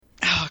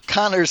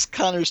Connor's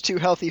too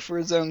healthy for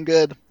his own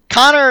good.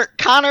 Connor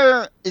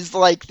is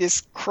like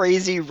this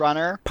crazy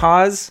runner.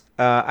 Pause.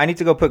 I need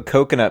to go put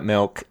coconut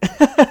milk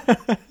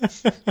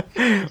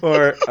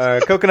or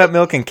coconut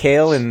milk and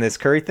kale in this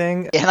curry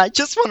thing. And I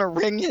just want to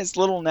wring his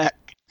little neck.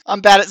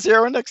 I'm bad at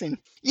zero indexing.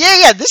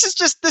 Yeah. This is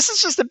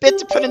just a bit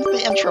to put into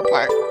the intro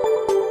part.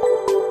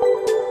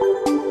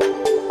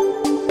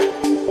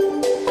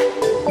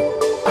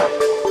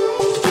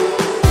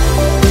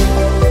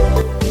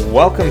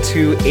 Welcome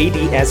to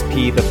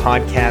ADSP, the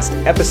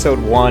podcast, episode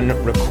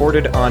 1,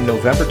 recorded on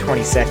November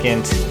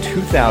 22nd,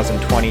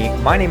 2020.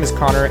 My name is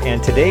Connor,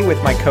 and today with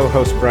my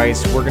co-host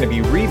Bryce, we're going to be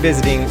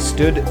revisiting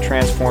Stood,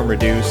 Transform,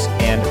 Reduce,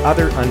 and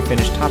other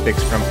unfinished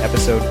topics from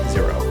episode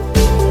 0.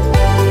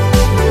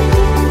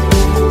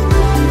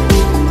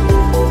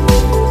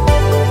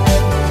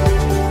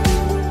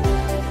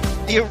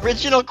 The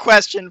original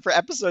question for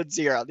episode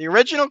 0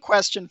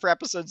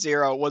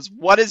 was,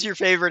 what is your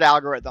favorite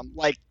algorithm?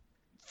 Like,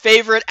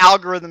 favorite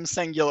algorithm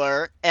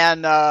singular,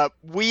 and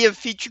we have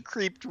feature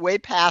creeped way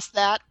past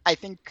that. I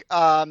think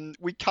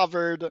we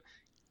covered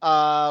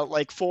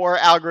like 4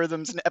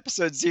 algorithms in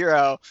episode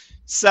 0,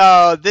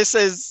 so this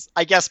is,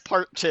 I guess,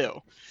 part 2.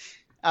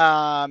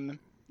 Yeah.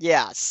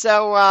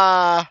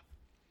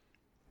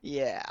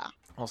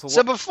 Also,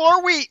 so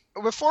before we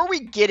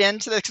get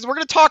into this, because we're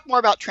going to talk more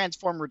about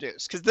transform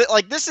reduce, because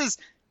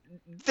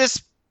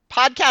this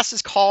podcast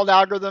is called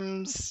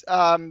Algorithms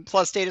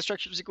plus Data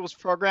Structures equals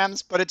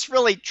Programs, but it's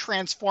really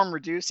Transform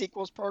Reduce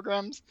equals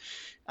Programs.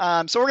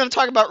 So we're going to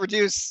talk about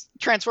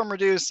Transform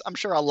Reduce, I'm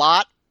sure, a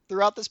lot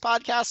throughout this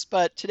podcast,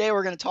 but today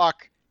we're going to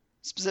talk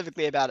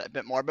specifically about it a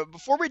bit more. But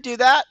before we do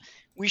that,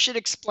 we should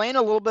explain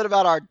a little bit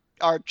about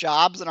our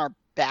jobs and our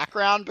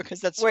background, because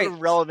that's sort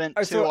of relevant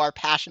to our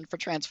passion for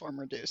Transform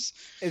Reduce.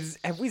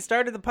 Have we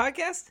started the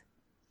podcast?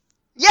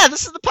 Yeah,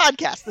 this is the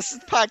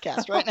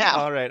podcast right now.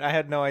 All right, I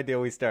had no idea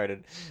we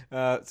started.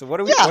 So what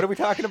are we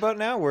talking about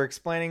now? We're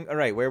explaining. All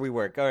right, where we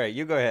work. All right,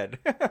 you go ahead.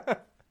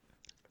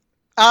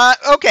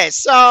 Okay,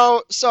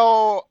 so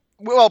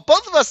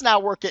both of us now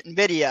work at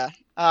NVIDIA.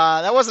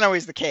 That wasn't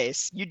always the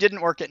case. You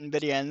didn't work at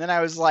NVIDIA, and then I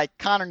was like,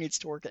 Connor needs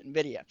to work at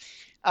NVIDIA.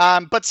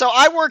 But so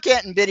I work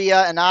at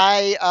NVIDIA, and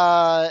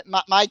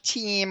my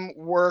team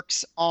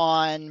works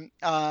on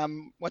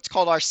what's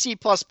called our C++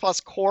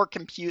 core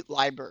compute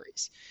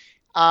libraries.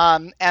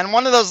 And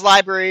one of those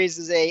libraries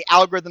is a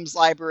algorithms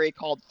library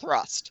called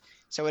Thrust.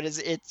 So it's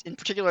in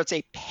particular, it's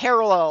a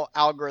parallel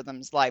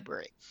algorithms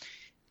library.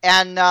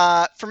 And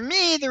for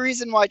me, the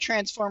reason why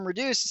Transform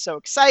Reduce is so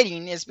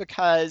exciting is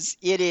because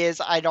it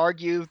is, I'd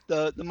argue,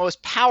 the most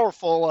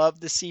powerful of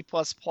the C++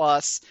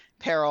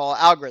 parallel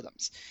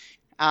algorithms.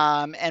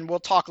 And we'll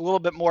talk a little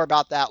bit more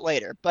about that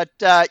later. But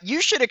you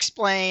should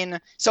explain.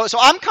 So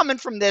I'm coming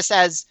from this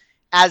as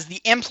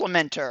the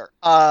implementer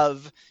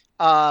of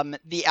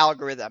the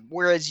algorithm,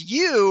 whereas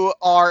you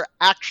are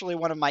actually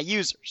one of my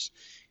users.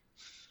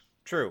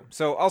 True.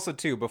 So also,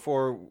 too,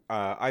 before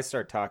I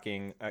start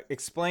talking,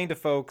 explain to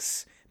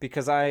folks,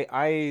 because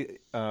I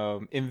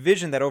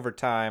envision that over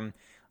time,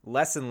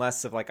 less and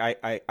less of, like,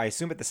 I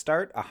assume at the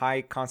start, a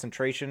high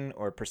concentration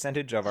or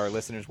percentage of our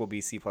listeners will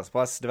be C++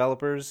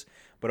 developers,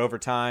 but over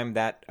time,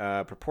 that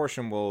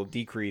proportion will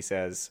decrease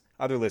as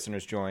other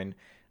listeners join.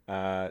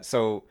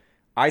 So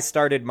I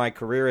started my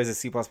career as a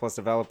C++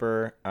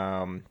 developer.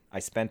 I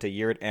spent a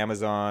year at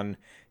Amazon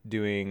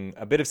doing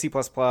a bit of C++,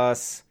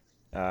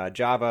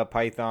 Java,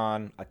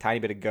 Python, a tiny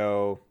bit of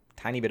Go,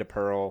 tiny bit of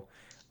Perl,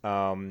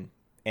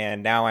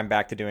 and now I'm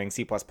back to doing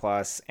C++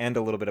 and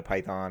a little bit of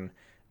Python.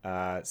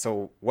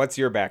 So what's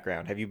your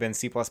background? Have you been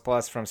C++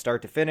 from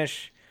start to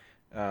finish?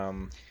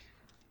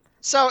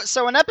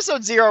 So in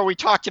episode 0, we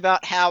talked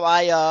about how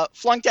I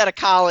flunked out of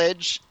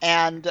college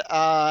and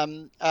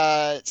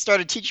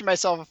started teaching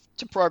myself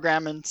to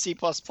program in C++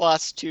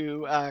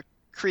 to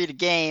create a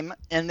game,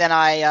 and then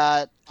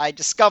I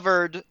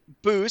discovered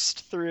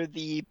Boost through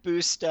the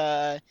Boost.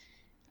 The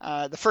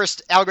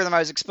first algorithm I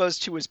was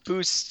exposed to was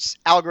Boost's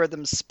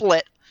algorithm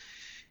split,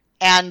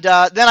 and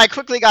then I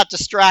quickly got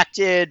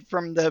distracted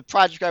from the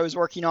project I was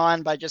working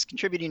on by just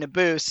contributing to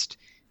Boost,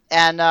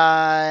 and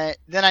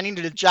then I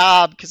needed a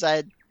job because I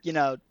had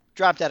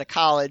dropped out of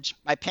college.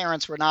 My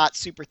parents were not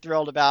super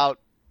thrilled about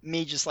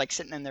me just like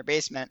sitting in their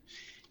basement.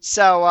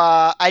 So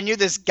I knew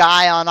this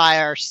guy on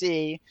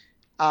IRC,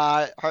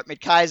 Hartmut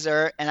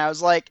Kaiser, and I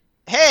was like,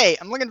 hey,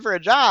 I'm looking for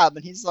a job.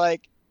 And he's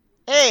like,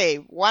 hey,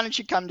 why don't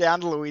you come down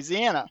to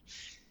Louisiana?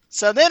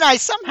 So then I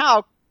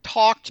somehow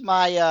talked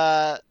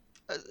my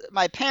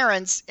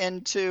parents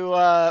into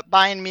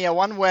buying me a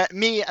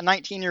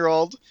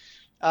 19-year-old,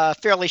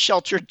 fairly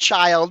sheltered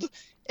child,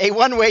 a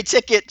one-way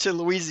ticket to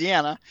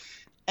Louisiana.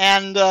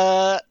 And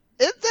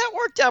that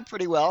worked out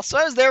pretty well. So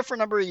I was there for a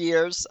number of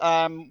years,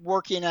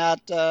 working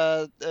at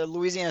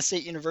Louisiana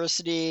State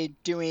University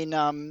doing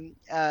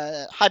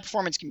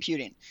high-performance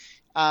computing,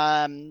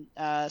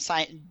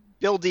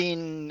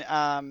 building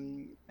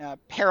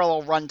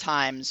parallel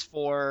runtimes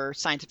for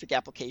scientific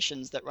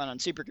applications that run on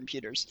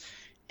supercomputers.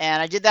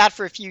 And I did that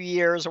for a few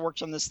years. I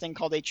worked on this thing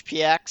called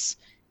HPX.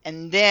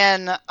 And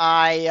then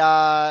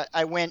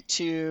I went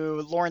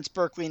to Lawrence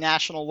Berkeley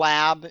National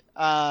Lab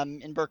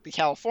in Berkeley,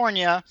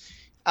 California,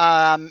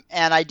 and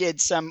I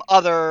did some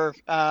other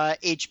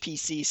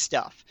HPC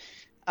stuff.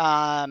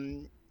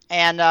 And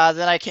then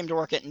I came to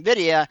work at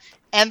NVIDIA.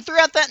 And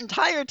throughout that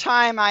entire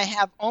time, I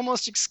have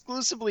almost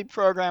exclusively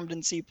programmed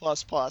in C++.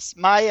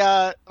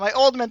 My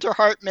old mentor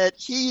Hartmut,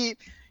 he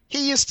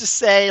used to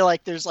say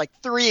like there's like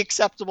three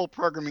acceptable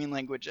programming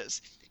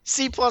languages: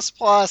 C++,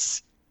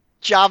 JavaScript,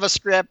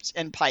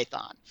 and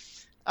Python.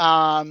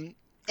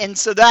 And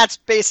so that's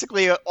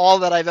basically all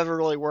that I've ever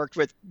really worked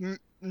with.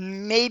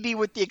 Maybe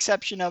with the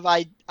exception of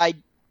I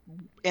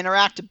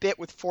interact a bit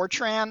with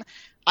Fortran.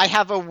 I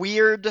have a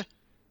weird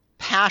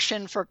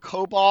passion for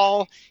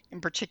COBOL,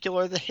 in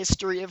particular the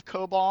history of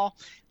COBOL,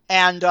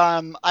 and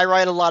I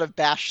write a lot of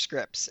Bash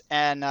scripts,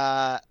 and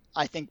I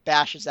think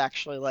Bash is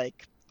actually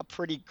like a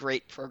pretty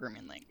great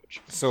programming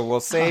language. So we'll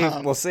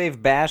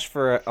save Bash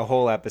for a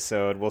whole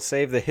episode. We'll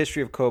save the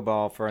history of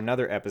COBOL for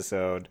another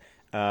episode.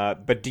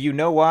 But do you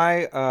know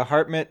why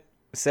Hartmut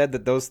said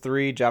that those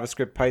three,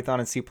 JavaScript, Python,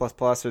 and C++,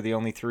 are the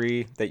only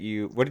three that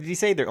you... What did he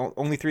say? They're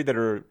only three that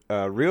are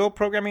real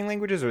programming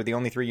languages, or the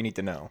only three you need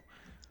to know?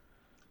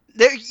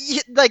 They're,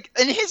 like,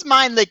 in his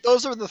mind, like,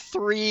 those are the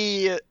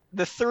three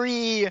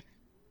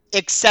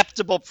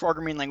acceptable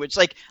programming language.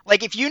 Like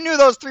if you knew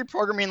those three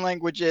programming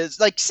languages,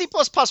 like C++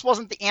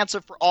 wasn't the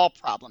answer for all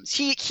problems.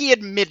 He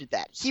admitted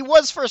that. He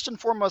was first and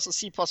foremost a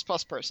C++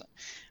 person.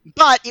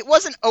 But it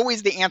wasn't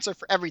always the answer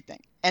for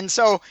everything. And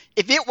so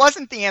if it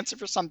wasn't the answer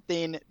for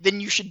something, then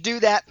you should do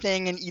that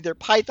thing in either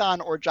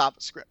Python or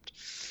JavaScript.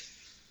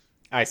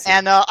 I see.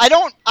 And I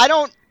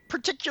don't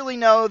particularly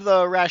know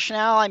the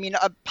rationale. I mean,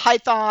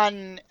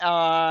 Python,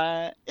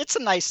 it's a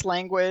nice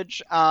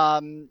language.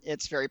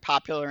 It's very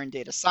popular in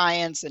data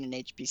science and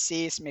in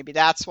HPC, so maybe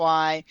that's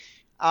why.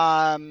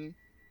 I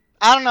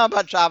don't know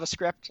about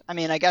JavaScript. I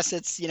mean, I guess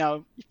it's,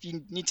 if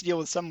you need to deal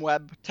with some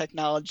web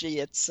technology,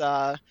 it's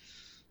one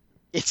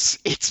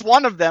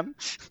of them.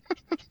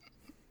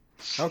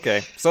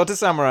 Okay, so to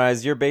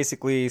summarize, you're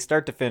basically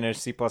start to finish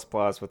C++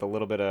 with a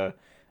little bit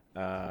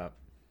of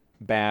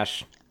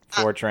Bash,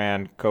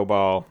 Fortran,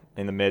 COBOL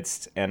in the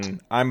midst, and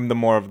I'm the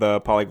more of the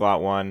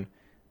polyglot one,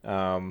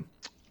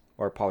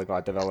 or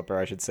polyglot developer,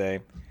 I should say.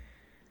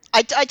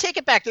 I take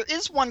it back. There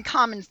is one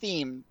common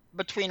theme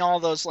between all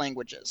those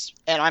languages,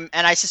 and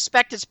I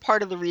suspect it's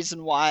part of the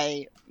reason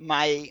why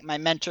my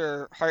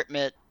mentor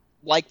Hartmut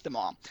liked them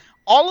all.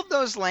 All of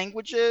those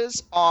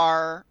languages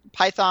are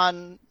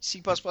Python, C++,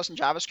 and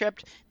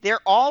JavaScript.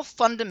 They're all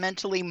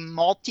fundamentally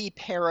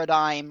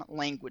multi-paradigm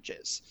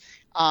languages.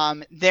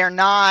 They're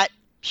not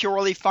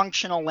purely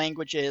functional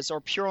languages or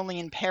purely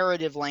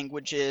imperative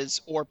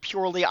languages or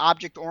purely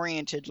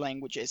object-oriented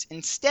languages.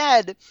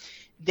 Instead,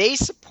 they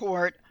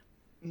support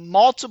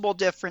multiple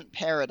different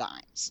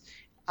paradigms,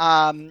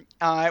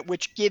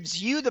 which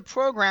gives you, the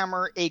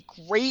programmer, a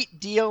great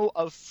deal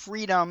of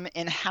freedom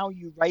in how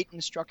you write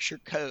and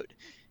structure code.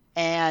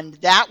 And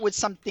that was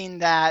something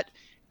that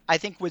I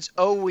think was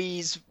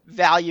always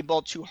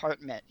valuable to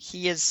Hartmut.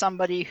 He is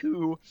somebody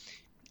who,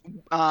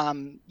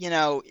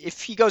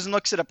 if he goes and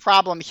looks at a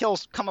problem, he'll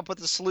come up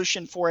with a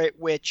solution for it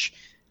which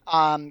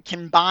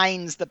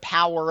combines the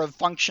power of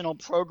functional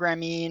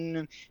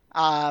programming,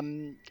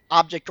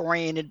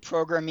 object-oriented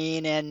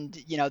programming, and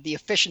the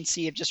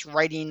efficiency of just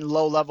writing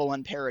low-level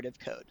imperative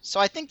code. So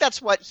I think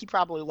that's what he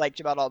probably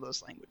liked about all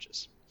those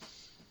languages.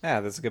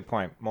 Yeah, that's a good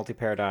point.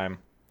 Multi-paradigm.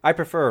 I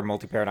prefer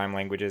multi-paradigm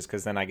languages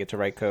because then I get to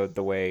write code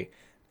the way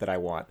that I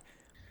want.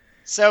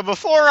 So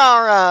before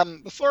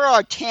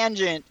our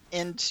tangent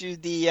into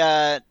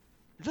the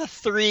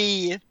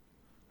three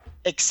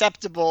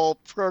acceptable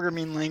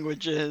programming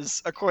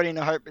languages according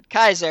to Hartmut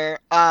Kaiser,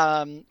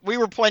 we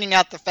were pointing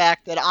out the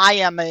fact that I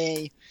am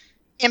a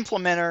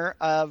implementer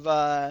of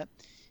a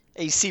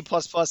C++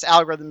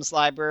 algorithms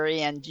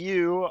library, and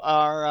you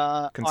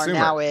are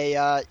now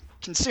a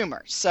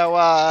consumer. So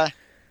why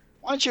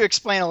don't you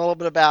explain a little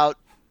bit about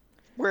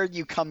where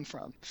you come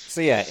from? So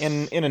yeah,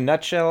 in a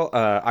nutshell,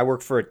 I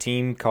work for a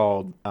team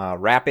called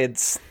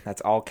Rapids.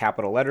 That's all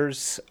capital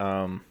letters.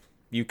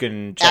 You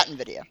can check at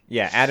NVIDIA.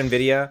 Yeah, at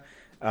NVIDIA.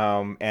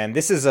 And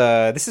this is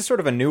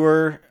sort of a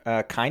newer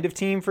kind of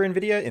team for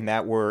NVIDIA in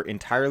that we're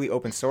entirely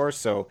open source.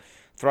 So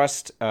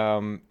Thrust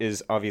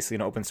is obviously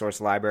an open source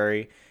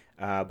library,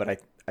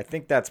 but I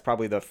think that's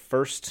probably the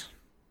first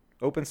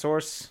open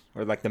source,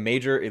 or like the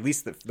major, at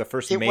least the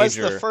first major. It was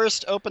the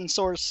first open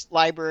source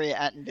library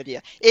at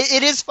NVIDIA.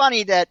 It is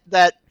funny that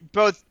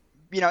both,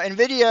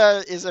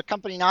 NVIDIA is a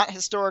company not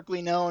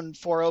historically known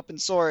for open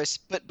source,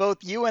 but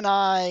both you and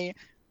I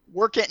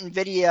work at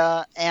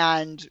NVIDIA,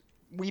 and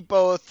we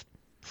both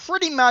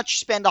pretty much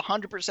spend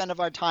 100% of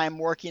our time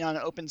working on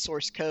open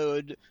source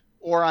code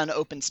or on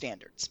open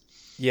standards.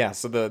 Yeah,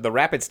 so the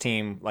Rapids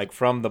team, like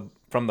from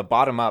the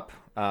bottom up,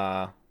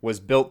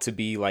 was built to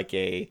be like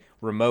a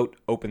remote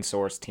open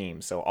source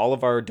team. So all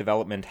of our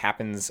development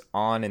happens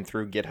on and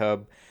through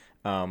GitHub.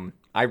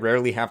 I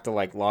rarely have to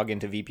like log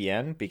into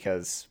VPN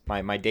because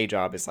my day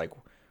job is like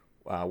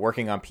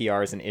working on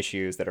PRs and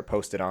issues that are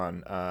posted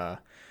on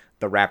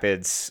the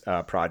Rapids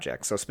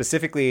project. So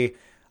specifically,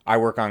 I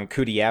work on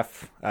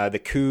cuDF.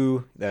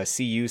 The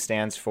CU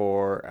stands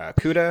for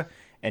CUDA,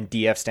 and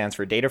DF stands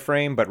for data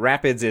frame. But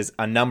Rapids is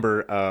a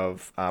number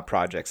of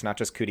projects, not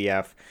just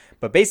cuDF.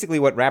 But basically,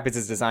 what Rapids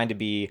is designed to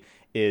be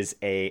is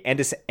a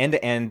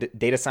end-to-end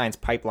data science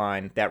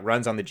pipeline that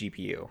runs on the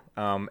GPU.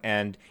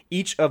 And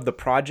each of the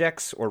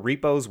projects or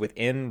repos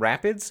within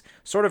Rapids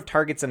sort of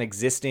targets an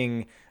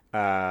existing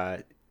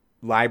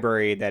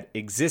library that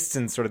exists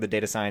in sort of the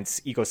data science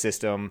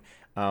ecosystem,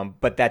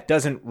 but that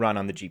doesn't run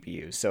on the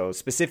GPU. So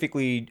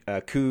specifically,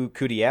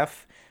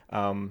 cuDF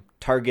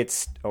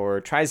targets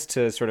or tries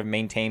to sort of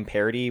maintain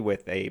parity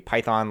with a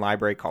Python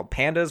library called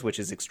Pandas, which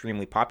is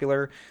extremely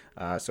popular.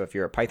 So if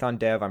you're a Python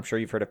dev, I'm sure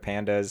you've heard of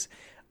Pandas.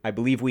 I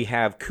believe we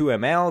have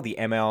cuML. The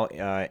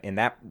ML in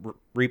that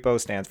repo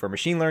stands for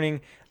machine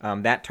learning.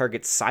 That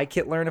targets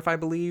scikit-learn, if I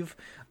believe.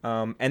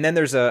 And then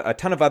there's a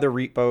ton of other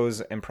repos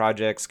and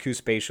projects,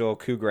 cuSpatial,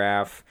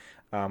 cuGraph.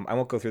 I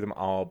won't go through them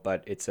all,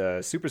 but it's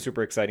a super,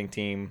 super exciting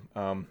team.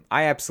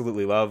 I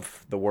absolutely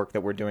love the work that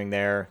we're doing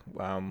there.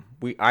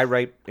 I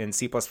write in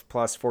C++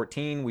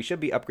 14. We should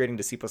be upgrading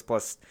to C++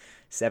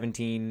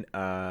 17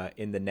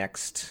 in the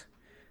next,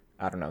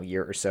 I don't know,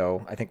 year or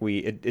so. I think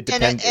it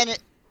depends. And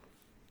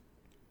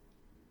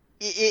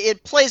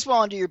it plays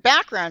well into your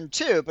background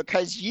too,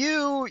 because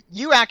you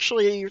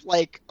actually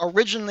like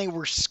originally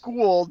were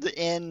schooled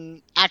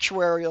in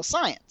actuarial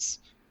science,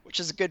 which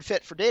is a good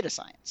fit for data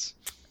science.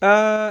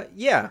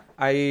 Yeah,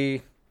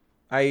 I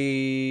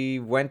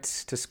went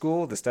to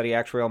school to study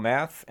actuarial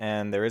math,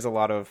 and there is a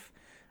lot of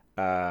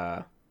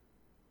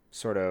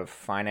sort of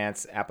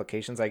finance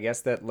applications, I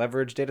guess, that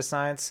leverage data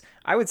science.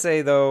 I would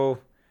say though,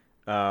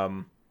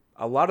 a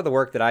lot of the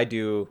work that I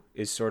do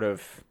is sort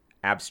of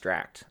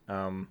abstract.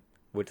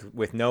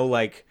 With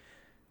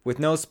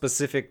no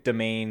specific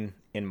domain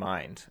in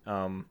mind,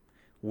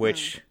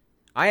 which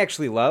I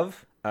actually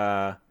love,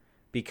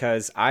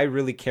 because I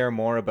really care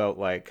more about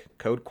like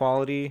code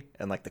quality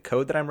and like the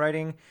code that I'm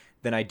writing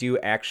than I do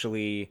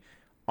actually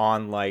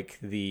on like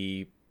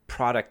the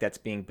product that's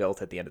being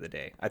built at the end of the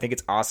day. I think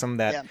it's awesome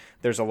that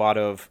there's a lot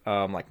of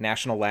like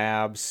national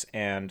labs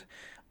and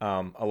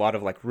a lot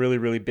of like really,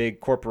 really big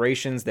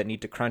corporations that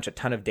need to crunch a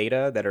ton of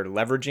data that are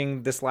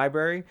leveraging this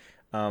library.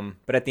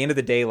 But at the end of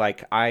the day,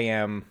 like I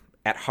am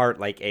at heart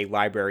like a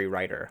library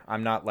writer.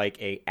 I'm not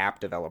like a app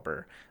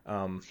developer.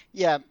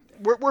 Yeah,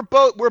 we're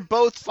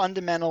both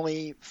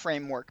fundamentally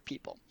framework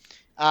people.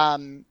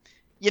 One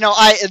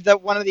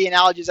of the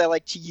analogies I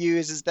like to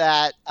use is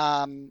that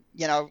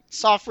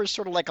software is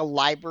sort of like a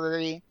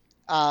library.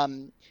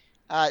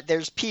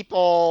 There's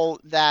people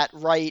that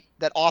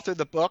author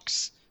the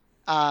books.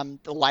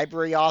 The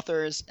library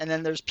authors, and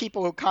then there's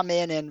people who come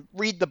in and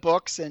read the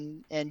books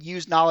and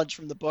use knowledge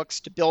from the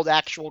books to build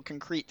actual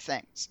concrete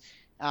things.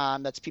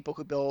 That's people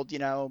who build,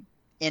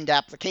 end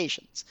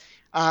applications.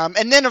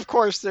 And then of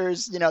course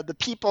there's, the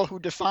people who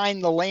define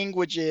the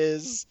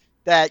languages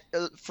that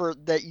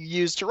you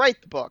use to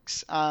write the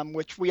books,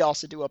 which we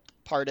also do a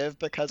part of,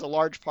 because a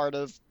large part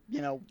of,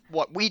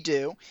 what we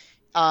do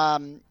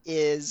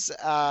is,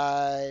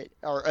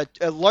 or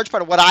a large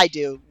part of what I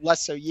do,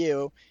 less so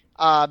you,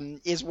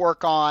 is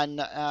work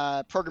on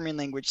programming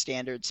language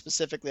standards.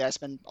 Specifically, I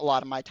spend a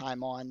lot of my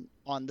time on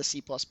the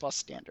C++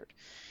 standard.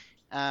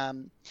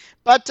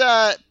 But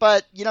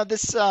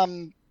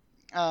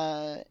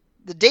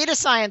the data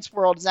science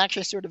world is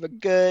actually sort of a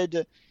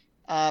good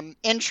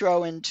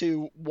intro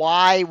into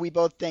why we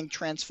both think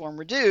transform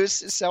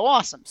reduce is so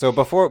awesome. So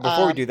before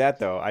we do that,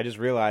 though, I just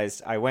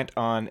realized I went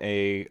on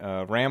a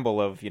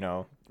ramble of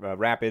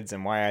Rapids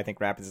and why I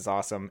think Rapids is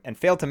awesome, and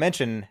failed to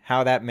mention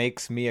how that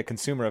makes me a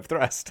consumer of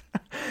Thrust,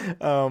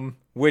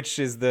 which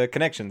is the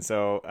connection.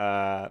 So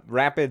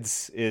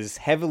Rapids is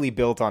heavily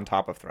built on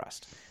top of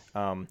Thrust,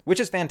 which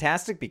is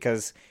fantastic,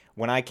 because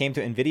when I came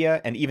to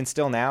NVIDIA, and even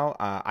still now,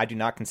 I do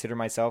not consider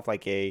myself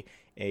like a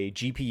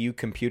GPU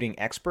computing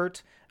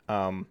expert.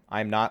 I'm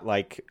not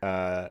like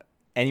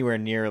anywhere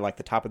near like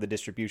the top of the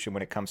distribution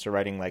when it comes to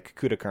writing like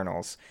CUDA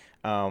kernels.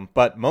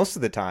 But most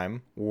of the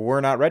time,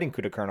 we're not writing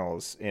CUDA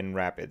kernels in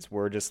Rapids.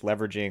 We're just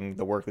leveraging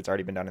the work that's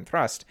already been done in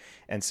Thrust.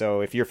 And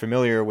so if you're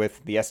familiar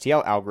with the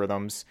STL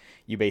algorithms,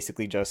 you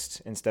basically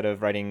just, instead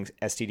of writing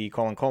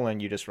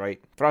std : you just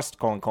write Thrust :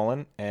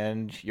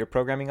 and you're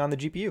programming on the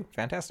GPU.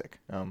 Fantastic.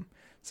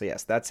 So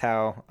yes, that's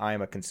how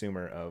I'm a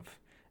consumer of,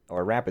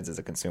 or Rapids is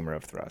a consumer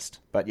of Thrust.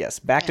 But yes,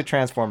 back to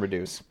transform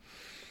reduce.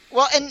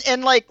 Well,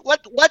 and like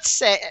let's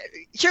say,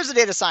 here's a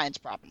data science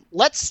problem.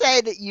 Let's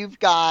say that you've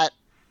got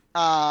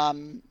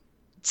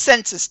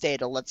census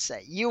data, let's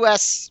say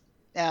U.S.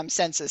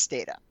 Census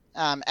data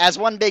as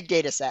one big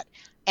data set,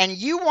 and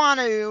you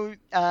want to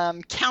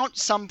count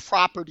some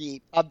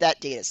property of that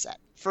data set.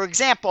 For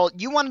example,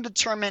 you want to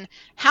determine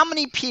how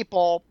many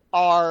people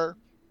are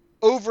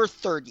over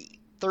 30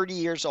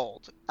 years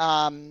old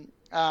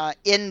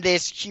in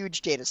this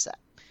huge data set.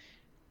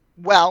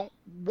 Well,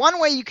 one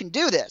way you can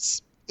do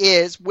this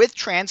is with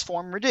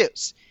transform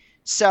reduce.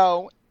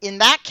 So in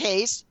that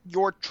case,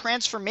 your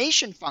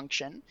transformation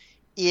function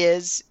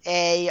is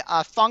a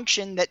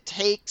function that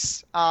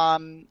takes a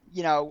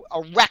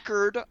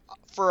record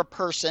for a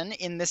person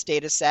in this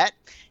data set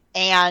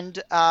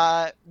and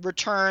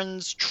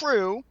returns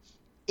true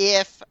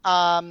if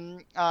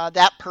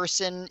that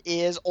person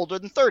is older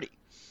than 30,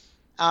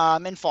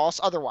 and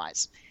false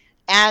otherwise.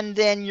 And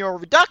then your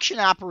reduction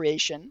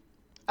operation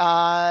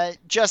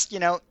just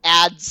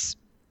adds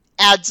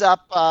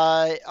up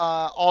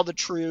all the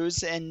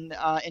trues and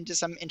into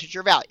some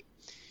integer value.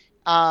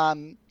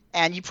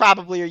 And you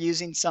probably are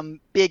using some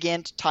big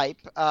int type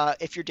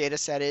if your data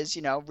set is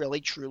really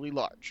truly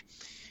large.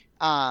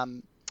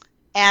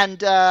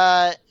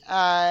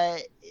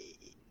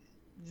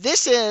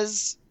 This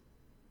is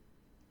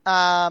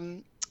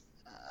a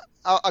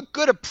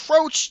good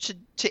approach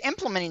to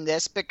implementing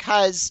this,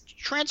 because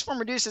transform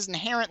reduce is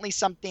inherently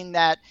something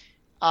that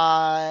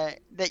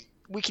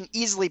we can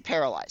easily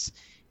parallelize.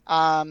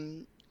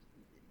 The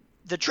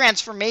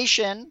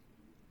transformation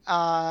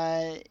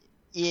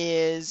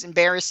is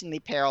embarrassingly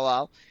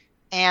parallel,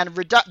 and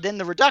then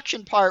the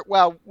reduction part,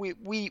 well,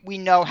 we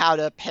know how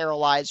to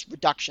parallelize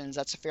reductions.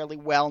 That's a fairly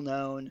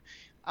well-known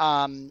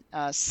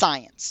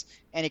science,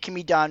 and it can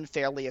be done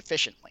fairly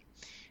efficiently.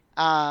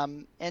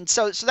 And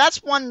so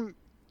that's one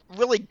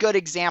really good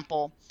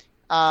example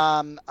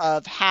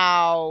of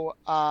how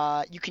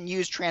you can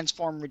use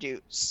transform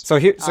reduce. So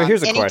here's a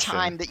question.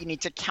 Anytime that you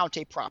need to count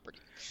a property.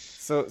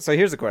 So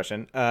here's a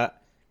question.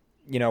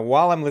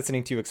 While I'm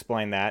listening to you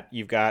explain that,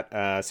 you've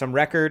got some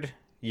record.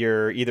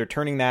 You're either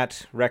turning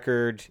that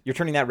record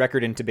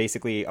into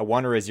basically a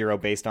 1 or a 0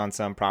 based on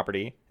some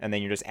property, and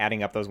then you're just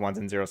adding up those 1s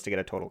and 0s to get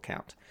a total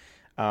count.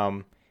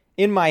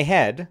 In my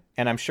head,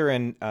 and I'm sure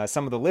in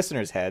some of the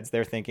listeners' heads,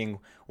 they're thinking,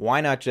 why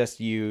not just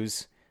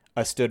use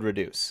a std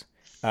reduce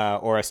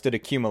or a std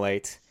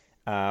accumulate,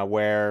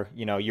 where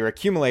your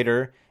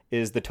accumulator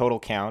is the total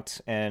count,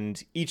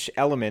 and each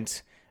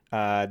element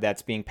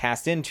that's being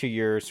passed into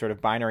your sort of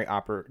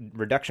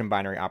reduction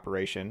binary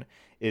operation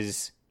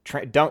is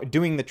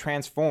doing the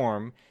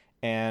transform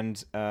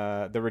and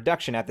the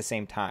reduction at the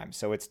same time.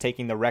 So it's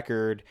taking the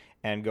record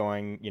and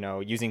going,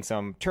 using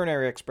some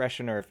ternary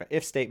expression or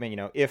if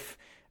statement, if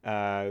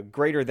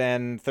greater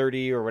than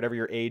 30 or whatever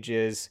your age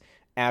is,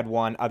 add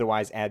 1,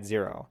 otherwise add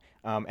 0.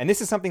 And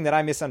this is something that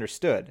I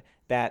misunderstood,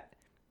 that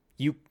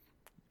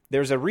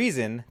there's a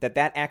reason that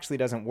actually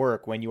doesn't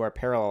work when you are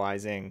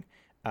parallelizing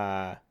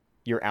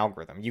your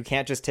algorithm. You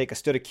can't just take a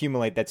std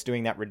accumulate that's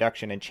doing that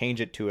reduction and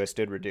change it to a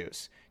std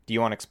reduce. Do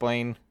you want to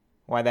explain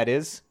why that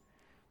is?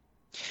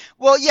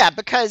 Well, yeah,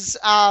 because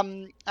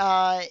in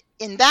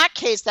that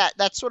case,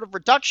 that sort of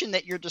reduction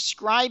that you're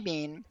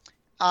describing,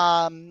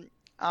 that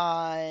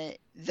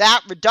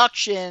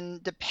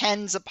reduction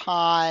depends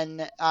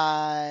upon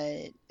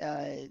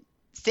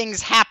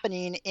things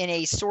happening in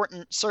a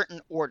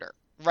certain order,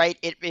 right?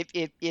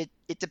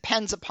 It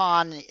depends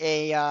upon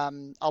a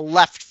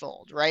left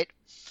fold, right?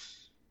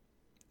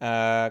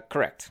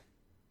 Correct.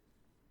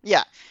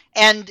 Yeah,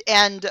 and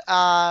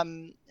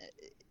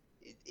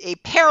a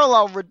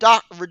parallel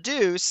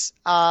reduce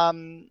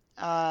cannot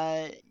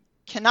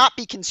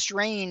be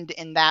constrained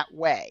in that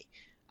way.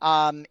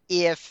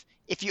 If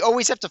you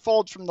always have to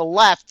fold from the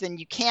left, then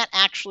you can't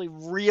actually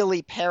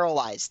really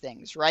parallelize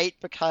things, right?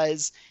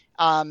 Because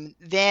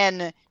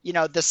then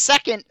the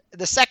second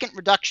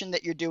reduction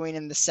that you're doing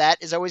in the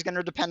set is always going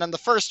to depend on the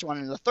first one,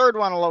 and the third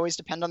one will always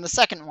depend on the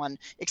second one,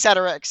 et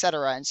cetera, et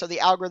cetera. And so the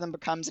algorithm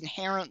becomes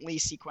inherently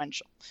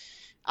sequential.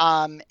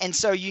 And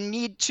so you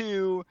need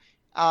to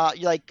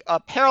a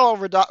parallel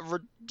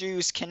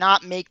reduce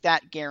cannot make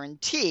that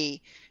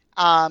guarantee,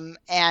 and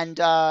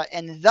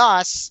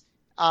thus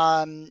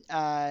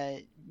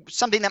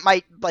something that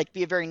might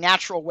be a very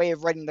natural way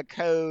of writing the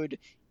code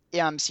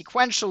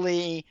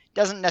sequentially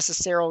doesn't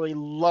necessarily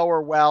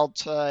lower well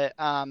to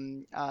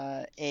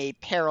a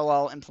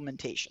parallel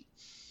implementation.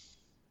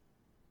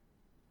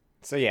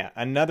 So yeah,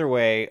 another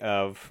way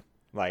of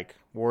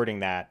wording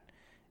that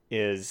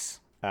is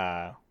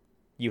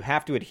you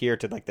have to adhere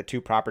to the two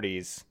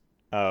properties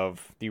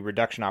of the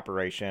reduction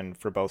operation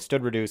for both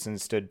std reduce and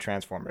std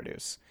transform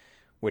reduce,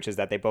 which is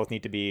that they both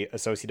need to be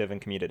associative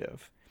and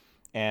commutative.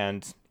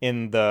 And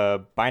in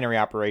the binary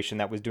operation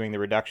that was doing the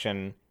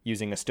reduction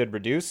using a std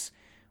reduce,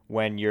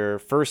 when your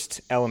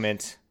first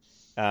element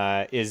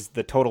is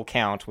the total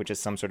count, which is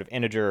some sort of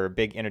integer or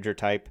big integer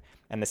type,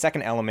 and the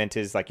second element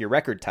is your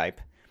record type,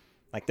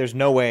 there's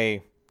no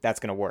way that's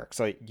going to work.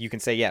 So you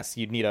can say, yes,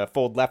 you'd need a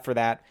fold left for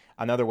that.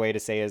 Another way to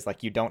say is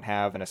you don't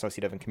have an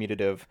associative and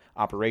commutative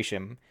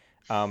operation.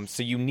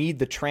 So you need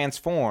the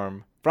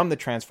transform from the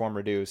transform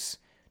reduce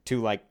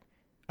to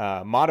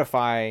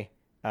modify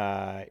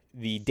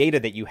the data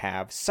that you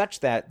have such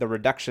that the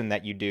reduction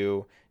that you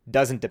do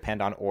doesn't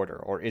depend on order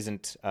or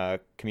isn't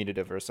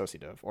commutative or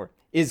associative, or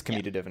is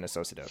commutative and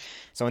associative.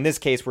 So in this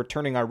case, we're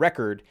turning our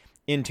record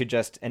into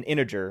just an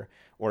integer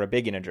or a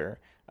big integer,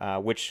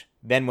 which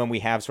then when we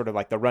have sort of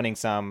the running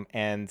sum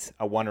and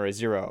a 1 or a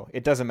 0,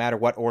 it doesn't matter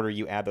what order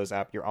you add those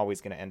up, you're always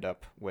going to end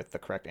up with the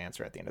correct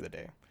answer at the end of the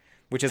day.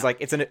 Which is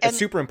it's a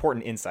super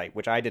important insight,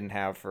 which I didn't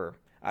have for,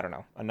 I don't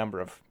know, a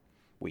number of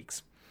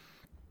weeks.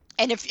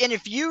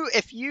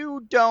 if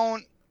you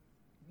don't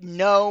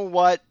know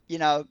what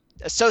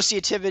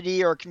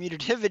associativity or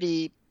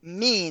commutativity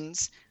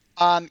means,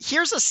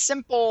 here's a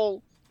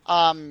simple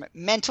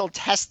mental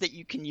test that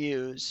you can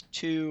use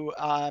to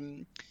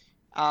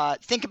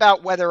think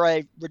about whether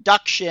a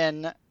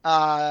reduction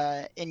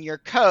in your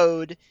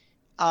code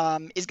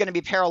is going to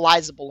be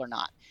parallelizable or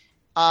not.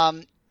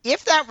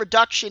 If that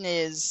reduction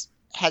has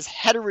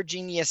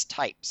heterogeneous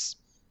types,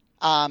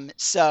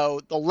 so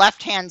the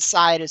left-hand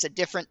side is a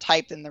different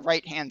type than the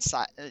right-hand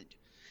side,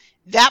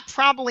 that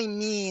probably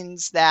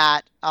means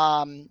that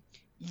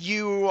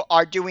you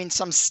are doing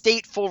some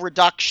stateful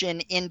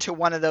reduction into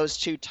one of those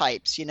two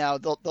types.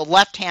 The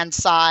left-hand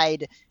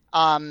side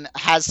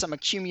has some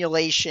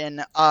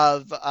accumulation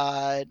of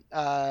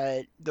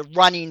the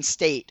running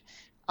state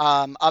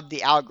of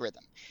the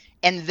algorithm.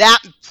 And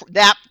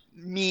that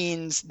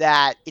means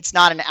that it's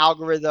not an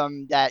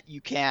algorithm that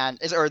you can,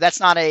 or that's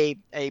not a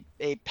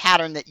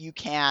pattern that you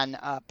can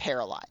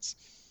parallelize.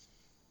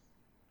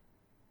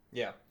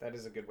 Yeah, that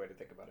is a good way to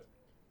think about it.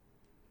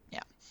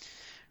 Yeah.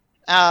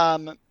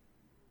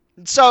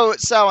 So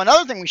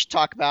another thing we should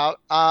talk about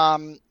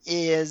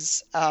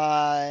is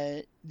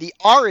the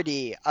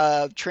arity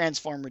of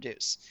transform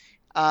reduce.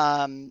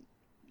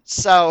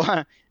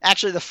 So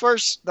actually, the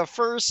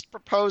first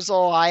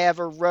proposal I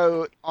ever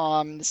wrote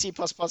on the C++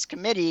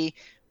 committee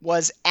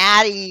was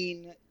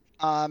adding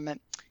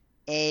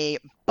a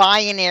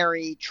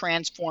binary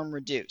transform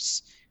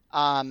reduce.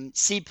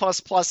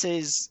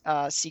 C++'s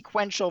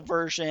sequential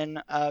version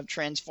of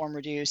transform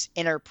reduce,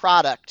 inner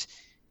product,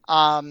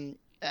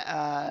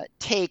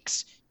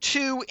 takes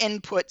two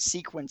input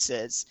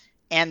sequences,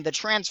 and the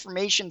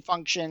transformation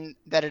function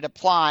that it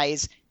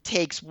applies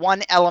takes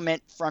one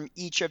element from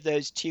each of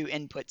those two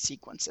input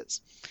sequences.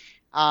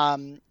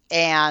 And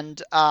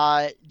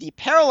the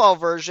parallel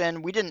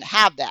version, we didn't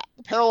have that.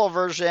 The parallel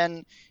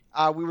version,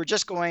 we were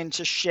just going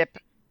to ship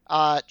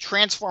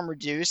transform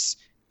reduce,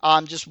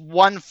 just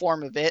one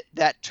form of it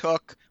that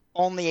took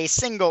only a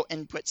single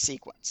input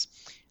sequence.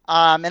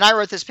 And I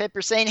wrote this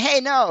paper saying,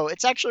 hey, no,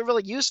 it's actually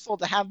really useful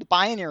to have the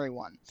binary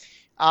one.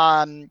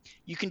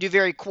 You can do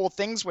very cool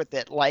things with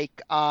it,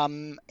 like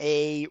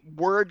a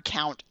word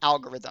count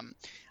algorithm,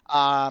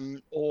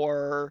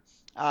 or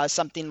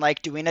something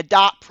like doing a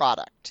dot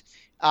product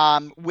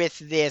with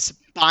this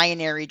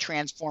binary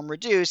transform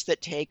reduce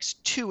that takes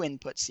two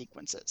input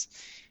sequences.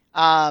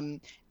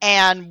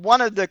 And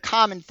one of the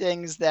common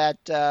things that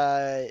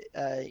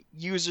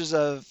users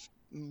of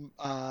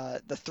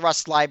the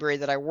Thrust library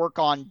that I work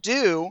on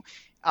do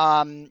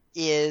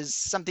is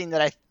something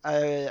that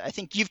I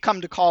think you've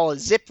come to call a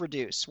zip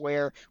reduce,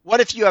 where what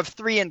if you have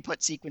 3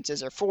 input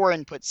sequences or 4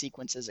 input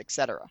sequences,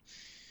 etc.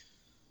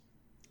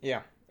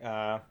 Yeah.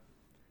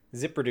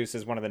 Zip reduce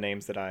is one of the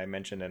names that I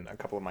mentioned in a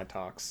couple of my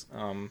talks.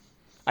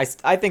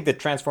 I think that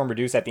transform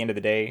reduce at the end of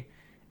the day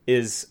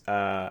is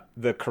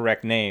the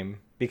correct name,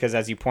 because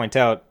as you point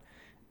out,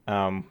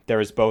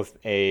 there is both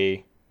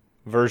a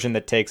version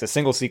that takes a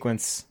single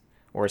sequence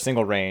or a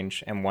single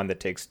range, and one that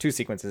takes two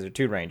sequences or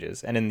two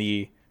ranges. And in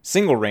the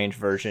single range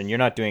version, you're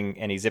not doing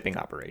any zipping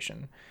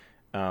operation.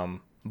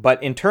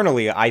 But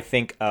internally, I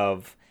think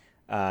of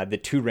the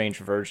two range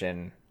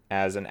version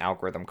as an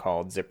algorithm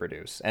called zip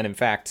reduce. And in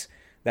fact,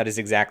 that is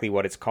exactly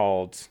what it's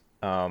called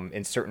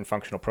in certain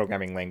functional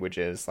programming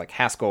languages like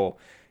Haskell.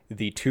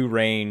 The two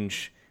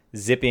range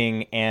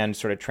zipping and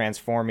sort of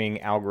transforming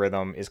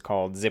algorithm is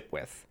called zip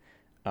width,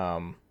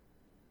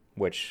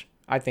 which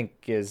I think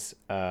is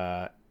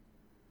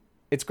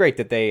it's great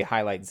that they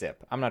highlight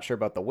zip. I'm not sure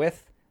about the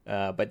width,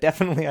 but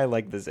definitely I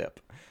like the zip.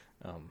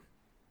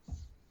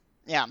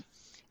 Yeah,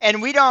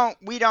 and we did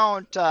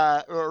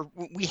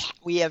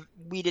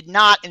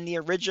not in the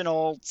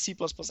original C++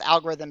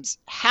 algorithms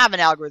have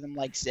an algorithm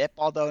like zip,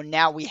 although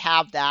now we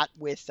have that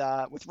with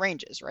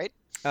ranges, right?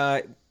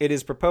 It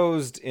is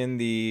proposed in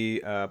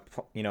the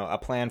a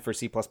plan for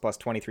C++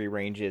 23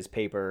 ranges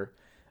paper.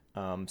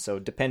 So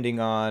depending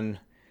on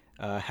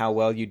how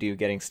well you do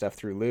getting stuff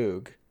through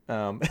Lug,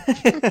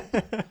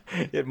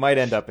 it might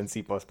end up in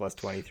C++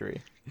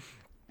 23.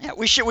 Yeah,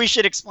 we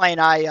should explain.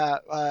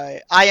 I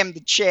am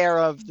the chair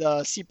of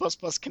the C++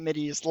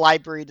 committee's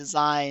library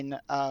design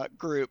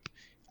group.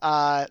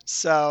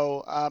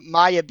 So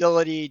my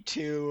ability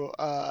to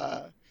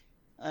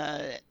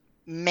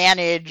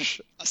manage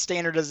a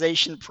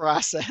standardization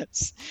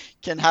process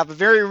can have a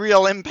very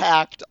real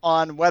impact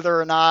on whether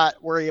or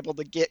not we're able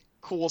to get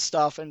cool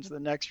stuff into the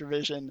next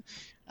revision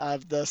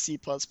of the C++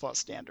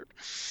 standard.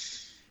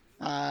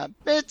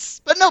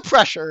 But no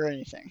pressure or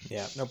anything.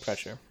 Yeah, no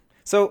pressure.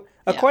 So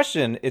a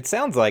question, it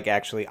sounds like,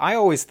 actually, I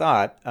always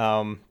thought,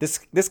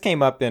 this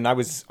came up, and I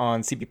was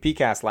on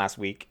CPPcast last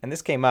week, and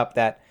this came up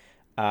that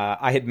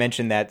I had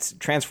mentioned that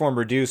transform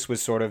reduce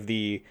was sort of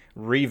the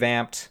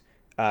revamped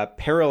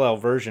parallel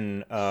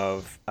version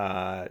of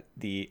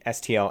the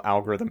STL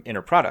algorithm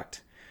inner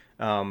product.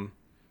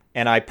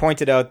 And I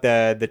pointed out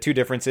the two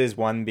differences,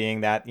 one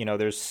being that,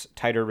 there's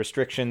tighter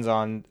restrictions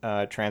on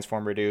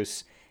transform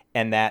reduce,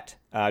 and that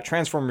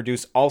transform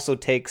reduce also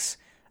takes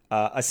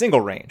a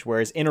single range,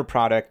 whereas inner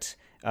product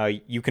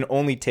you can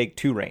only take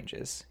two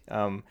ranges.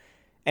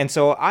 And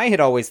so I had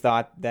always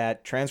thought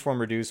that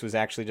transform reduce was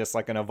actually just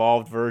like an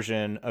evolved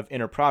version of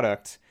inner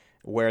product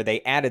where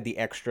they added the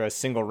extra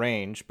single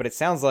range. But it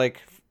sounds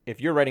like if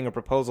you're writing a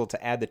proposal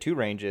to add the two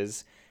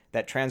ranges,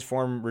 that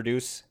transform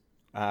reduce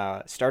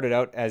started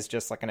out as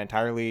just like an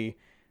entirely,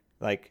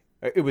 like,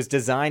 it was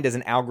designed as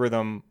an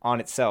algorithm on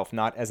itself,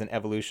 not as an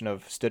evolution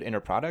of stood inner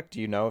product. Do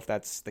you know if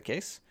that's the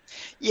case?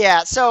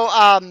 Yeah. So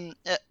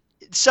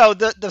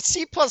the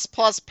C++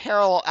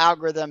 parallel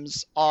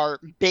algorithms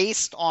are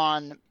based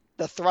on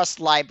the Thrust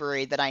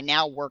library that I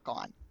now work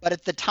on. But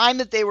at the time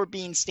that they were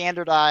being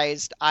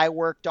standardized, I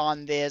worked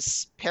on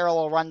this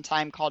parallel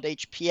runtime called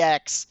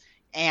HPX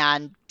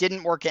and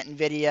didn't work at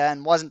NVIDIA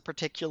and wasn't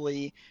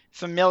particularly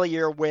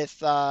familiar with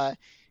the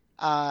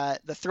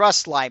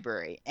Thrust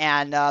library.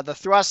 And the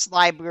Thrust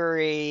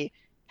library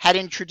had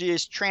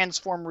introduced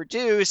transform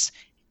reduce,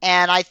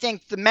 and I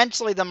think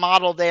mentally the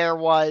model there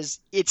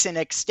was it's an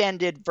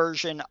extended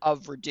version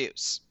of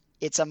reduce.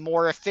 It's a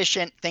more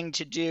efficient thing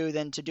to do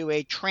than to do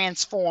a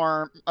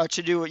transform, a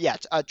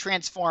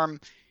transform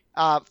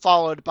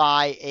followed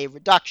by a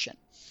reduction.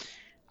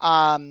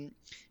 And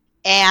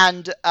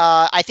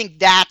I think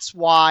that's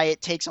why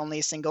it takes only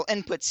a single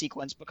input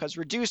sequence, because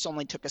reduce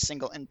only took a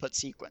single input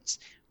sequence.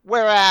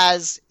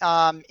 Whereas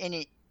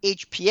in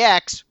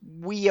HPX,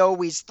 we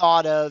always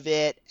thought of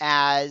it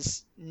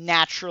as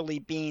naturally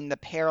being the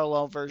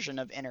parallel version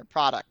of inner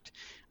product.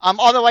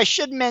 Although I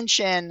should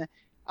mention,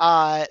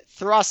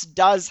 Thrust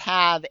does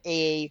have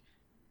a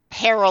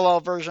parallel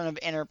version of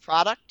inner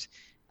product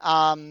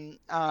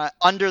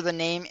under the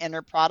name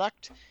inner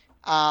product,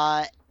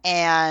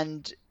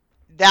 and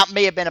that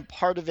may have been a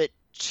part of it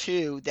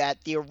too,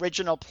 that the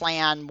original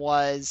plan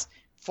was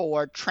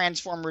for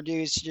transform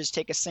reduce to just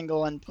take a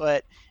single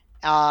input,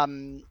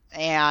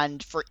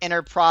 and for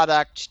inner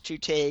product to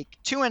take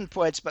two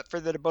inputs, but for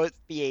there to both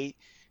be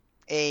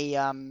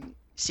a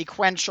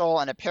sequential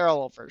and a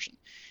parallel version.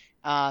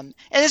 And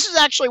this is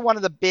actually one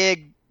of the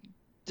big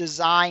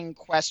design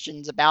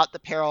questions about the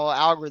parallel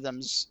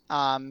algorithms.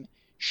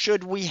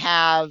 Should we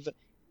have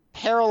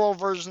parallel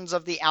versions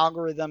of the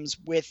algorithms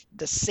with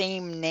the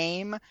same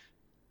name,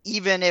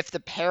 even if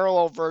the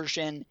parallel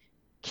version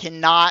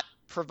cannot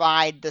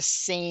provide the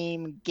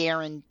same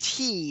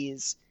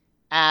guarantees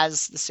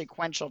as the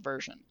sequential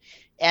version?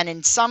 And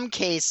in some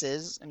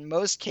cases, in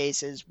most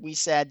cases, we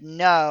said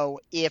no,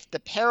 if the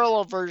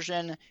parallel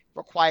version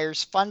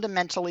requires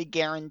fundamentally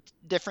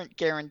different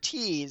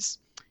guarantees,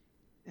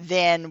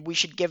 then we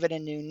should give it a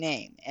new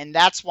name. And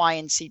that's why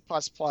in C++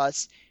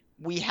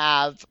 we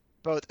have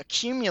both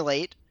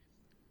accumulate,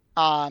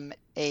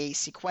 a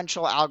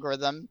sequential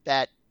algorithm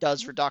that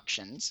does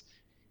reductions,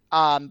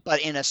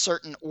 but in a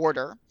certain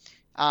order,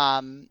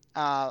 and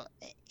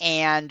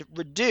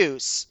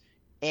reduce,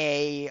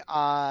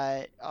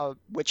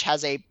 which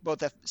has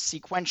both a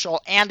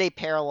sequential and a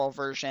parallel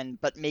version,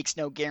 but makes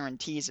no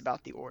guarantees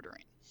about the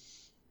ordering,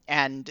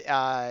 and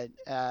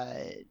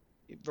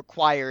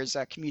requires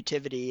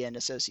commutativity and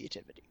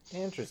associativity.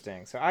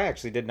 Interesting. So I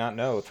actually did not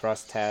know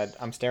Thrust had.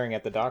 I'm staring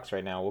at the docs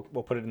right now.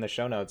 We'll put it in the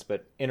show notes.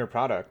 But inner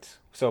product.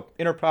 So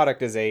inner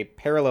product is a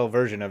parallel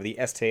version of the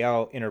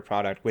STL inner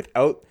product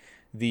without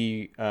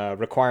the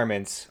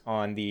requirements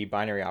on the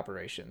binary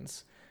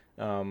operations.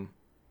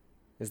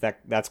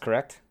 That's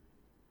correct?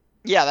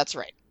 Yeah, that's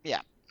right.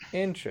 Yeah.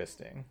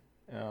 Interesting.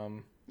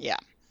 Yeah.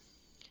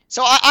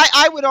 So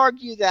I would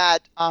argue that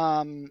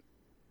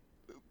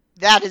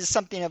that is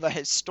something of a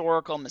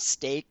historical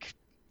mistake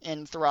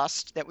in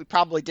Thrust, that we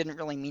probably didn't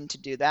really mean to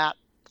do that.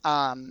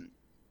 But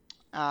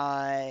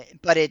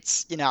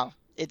it's,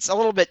 it's a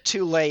little bit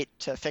too late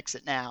to fix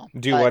it now.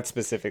 What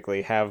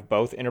specifically? Have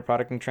both inner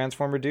product and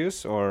transform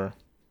reduce, or?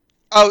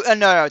 Oh,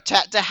 no.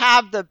 To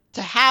have a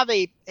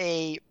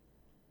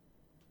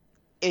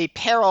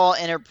parallel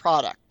inner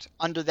product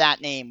under that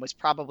name was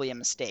probably a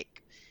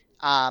mistake,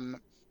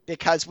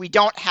 because we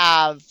don't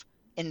have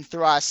in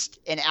Thrust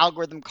an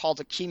algorithm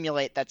called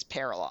accumulate that's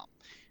parallel.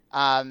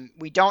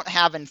 We don't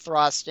have in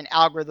Thrust an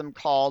algorithm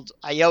called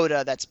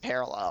IOTA that's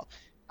parallel.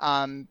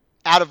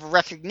 Out of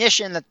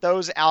recognition that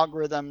those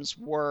algorithms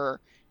were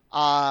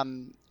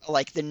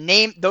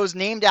those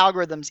named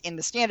algorithms in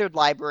the standard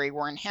library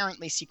were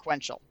inherently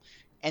sequential.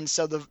 And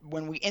so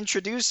when we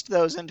introduced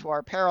those into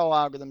our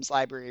parallel algorithms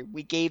library,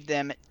 we gave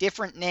them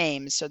different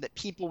names so that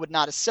people would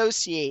not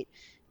associate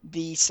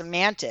the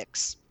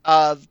semantics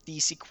of the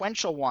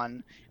sequential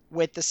one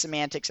with the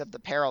semantics of the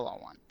parallel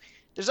one.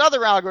 There's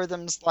other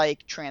algorithms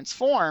like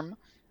transform,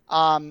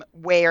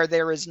 where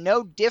there is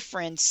no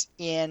difference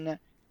in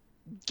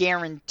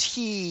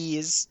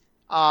guarantees,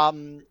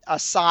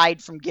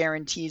 aside from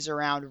guarantees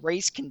around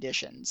race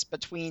conditions,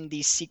 between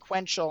the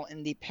sequential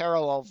and the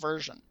parallel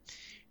version.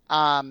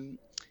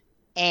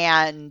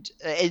 And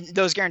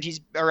those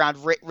guarantees around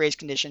race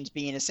conditions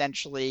being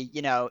essentially,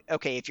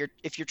 okay,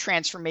 if your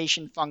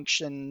transformation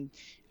function,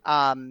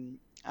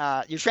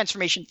 your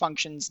transformation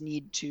functions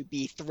need to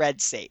be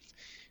thread safe.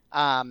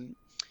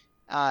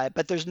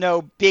 But there's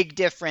no big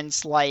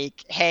difference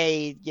like,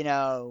 hey,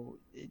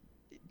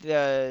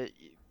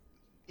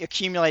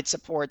 accumulate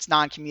supports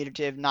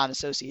non-commutative,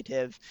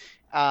 non-associative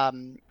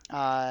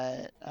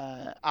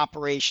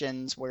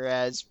operations,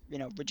 whereas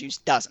reduce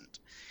doesn't.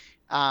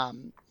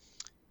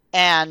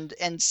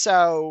 And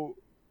so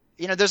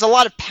there's a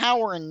lot of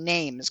power in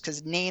names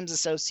because names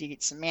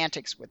associate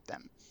semantics with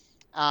them.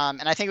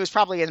 And I think it was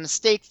probably a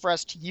mistake for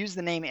us to use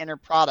the name inner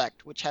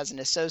product, which has an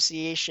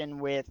association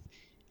with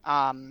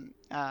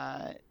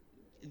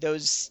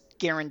those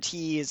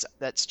guarantees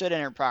that std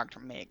inner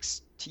product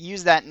makes. To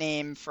use that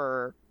name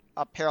for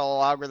a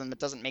parallel algorithm that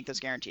doesn't make those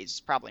guarantees is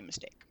probably a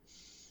mistake.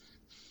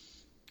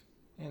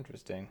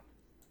 Interesting.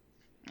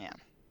 Yeah.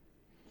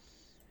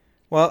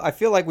 Well, I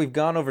feel like we've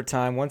gone over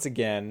time once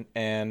again,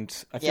 and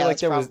I feel like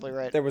there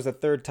was a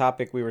third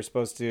topic we were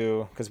supposed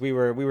to, because we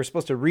were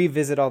supposed to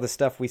revisit all the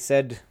stuff we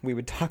said we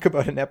would talk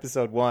about in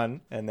episode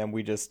 1, and then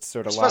we just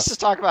sort of supposed to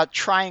talk about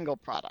triangle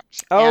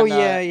products. Oh,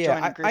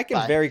 yeah. I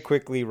can very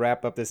quickly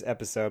wrap up this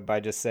episode by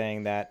just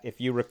saying that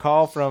if you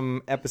recall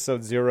from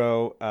episode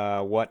 0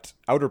 what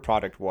outer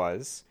product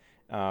was,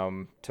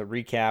 to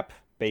recap,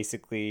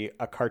 basically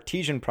a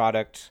Cartesian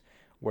product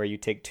where you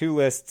take two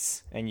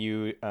lists and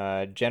you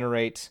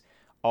generate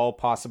all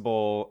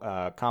possible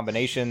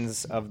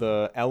combinations of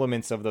the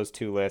elements of those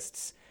two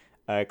lists,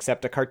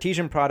 except a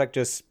Cartesian product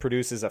just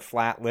produces a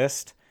flat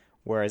list,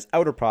 whereas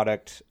outer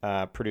product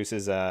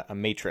produces a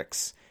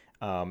matrix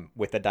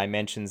with the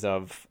dimensions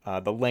of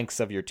the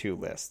lengths of your two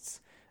lists.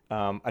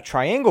 A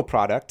triangle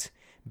product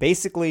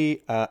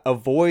basically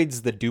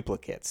avoids the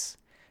duplicates.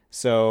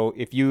 So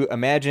if you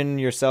imagine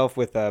yourself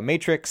with a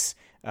matrix,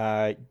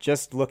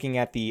 just looking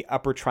at the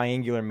upper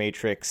triangular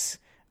matrix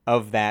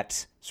of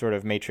that sort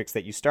of matrix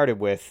that you started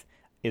with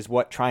is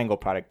what triangle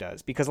product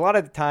does. Because a lot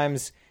of the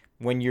times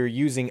when you're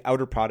using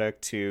outer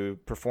product to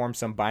perform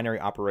some binary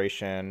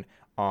operation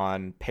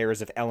on pairs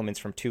of elements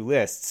from two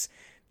lists,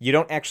 you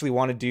don't actually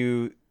want to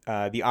do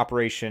the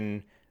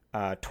operation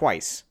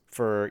twice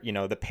for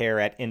the pair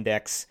at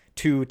index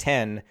 2,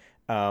 10.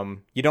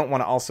 You don't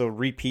want to also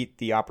repeat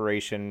the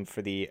operation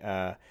for the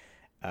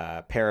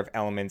pair of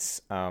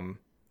elements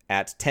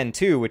at 10,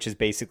 2, which is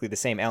basically the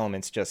same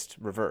elements, just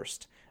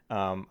reversed.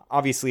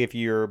 Obviously, if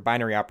your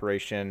binary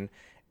operation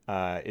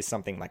is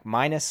something like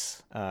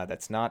minus,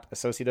 that's not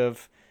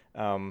associative,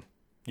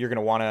 you're going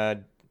to want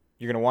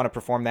to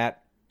perform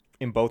that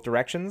in both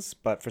directions.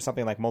 But for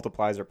something like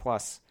multiplies or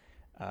plus,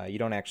 you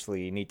don't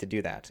actually need to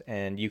do that,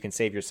 and you can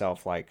save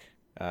yourself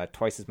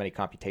twice as many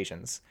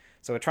computations.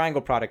 So a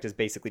triangle product is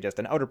basically just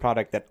an outer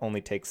product that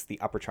only takes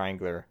the upper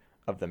triangular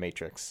of the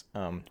matrix,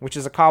 which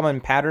is a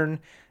common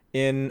pattern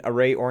in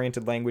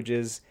array-oriented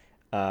languages.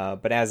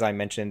 But as I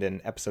mentioned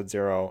in episode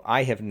 0,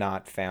 I have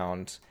not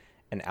found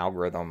an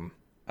algorithm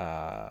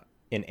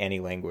in any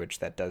language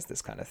that does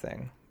this kind of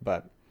thing.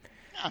 But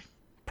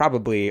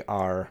probably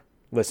our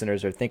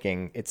listeners are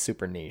thinking it's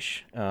super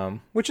niche,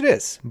 which it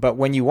is. But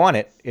when you want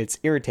it, it's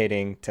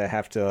irritating to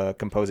have to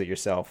compose it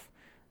yourself.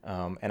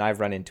 And I've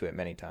run into it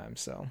many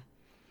times. So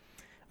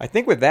I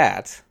think with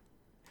that,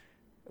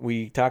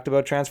 we talked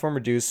about transform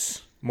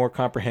reduce more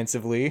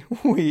comprehensively.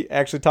 We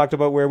actually talked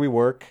about where we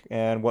work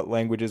and what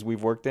languages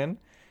we've worked in,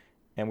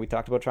 and we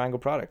talked about triangle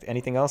product.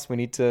 Anything else we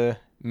need to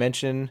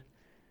mention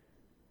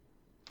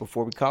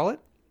before we call it?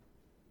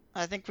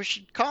 I think we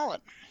should call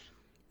it.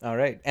 All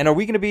right. And are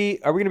we going to be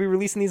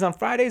releasing these on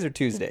Fridays or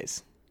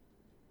Tuesdays?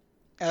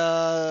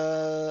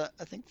 I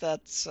think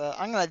that's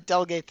I'm going to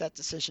delegate that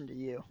decision to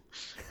you.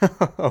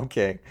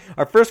 Okay.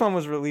 Our first one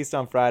was released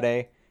on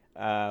Friday.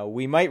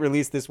 We might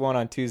release this one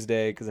on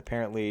Tuesday because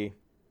apparently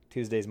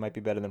Tuesdays might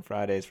be better than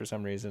Fridays for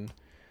some reason.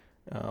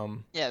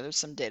 Yeah, there's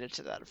some data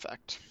to that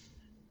effect.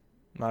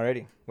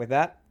 Alrighty. With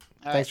that,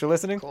 thanks for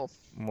listening. Cool.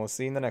 And we'll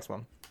see you in the next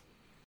one.